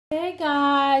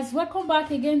guys, welcome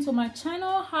back again to my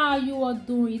channel. How you are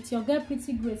doing? It's your girl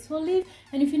Pretty Gracefully,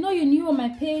 and if you know you're new on my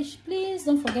page, please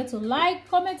don't forget to like,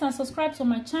 comment and subscribe to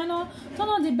my channel. Turn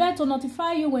on the bell to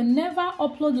notify you whenever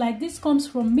upload like this comes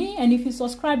from me. And if you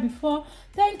subscribed before,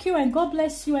 thank you and God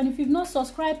bless you. And if you've not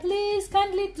subscribed, please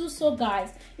kindly do so,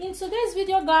 guys. In today's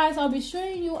video, guys, I'll be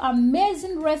showing you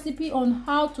amazing recipe on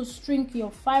how to shrink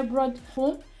your fibroid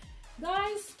bone.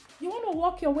 Guys, you want to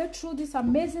walk your way through this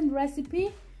amazing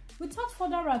recipe. Without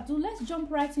further ado, let's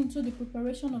jump right into the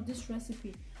preparation of this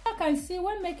recipe. As you can see,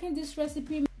 when making this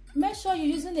recipe, make sure you're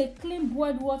using a clean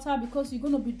boiled water because you're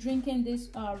going to be drinking this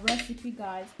recipe,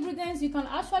 guys. Ingredients, you can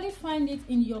actually find it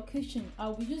in your kitchen.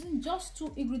 I'll be using just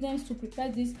 2 ingredients to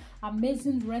prepare this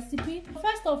amazing recipe.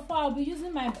 First of all, I'll be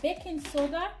using my baking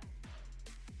soda.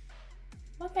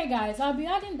 Okay, guys, I'll be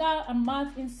adding that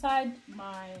amount inside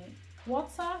my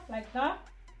water like that.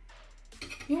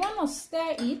 You want to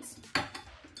stir it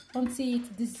until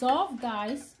it dissolves,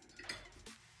 guys.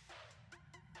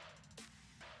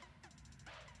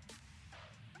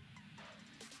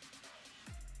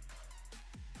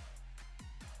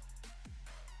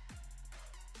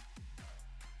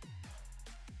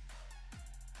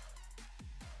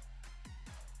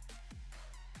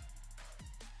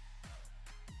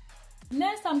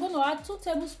 Next, I'm going to add 2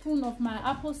 tablespoons of my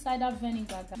apple cider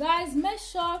vinegar. Guys, make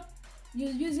sure you're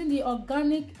using the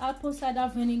organic apple cider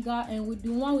vinegar and with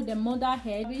the one with the mother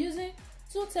head. We're using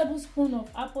 2 tablespoons of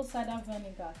apple cider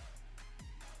vinegar.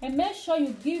 And make sure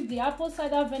you give the apple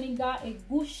cider vinegar a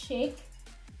good shake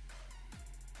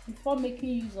before making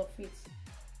use of it.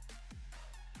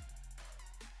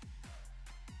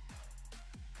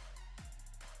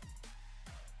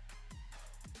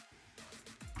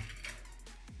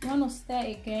 You want to stir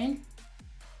again.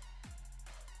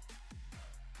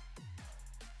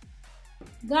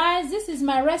 Guys, this is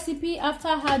my recipe after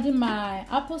adding my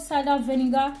apple cider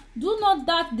vinegar. Do not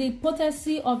doubt the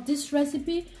potency of this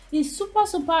recipe. It's super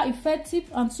effective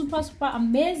and super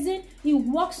amazing. It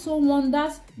works so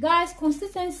wonders. Guys,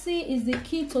 consistency is the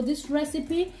key to this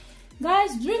recipe.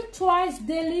 Guys, drink twice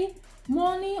daily,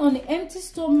 morning on an empty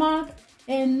stomach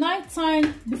and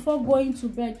nighttime before going to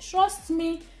bed. Trust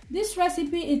me, this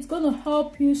recipe is going to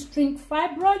help you shrink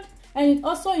fibroid and it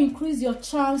also increase your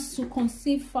chance to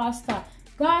conceive faster.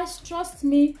 Guys, trust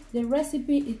me, the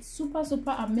recipe is super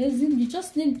amazing. You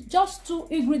just need just 2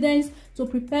 ingredients to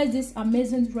prepare this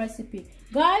amazing recipe.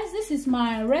 Guys, this is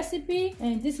my recipe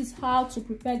and this is how to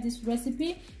prepare this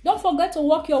recipe. Don't forget to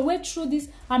walk your way through this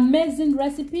amazing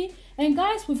recipe. And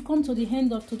guys, we've come to the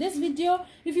end of today's video.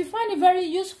 If you find it very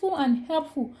useful and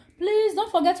helpful, please don't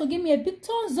forget to give me a big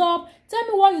thumbs up. Tell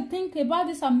me what you think about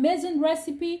this amazing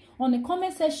recipe on the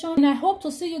comment section. And I hope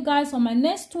to see you guys on my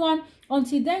next one.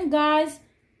 Until then, guys,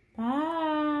 bye.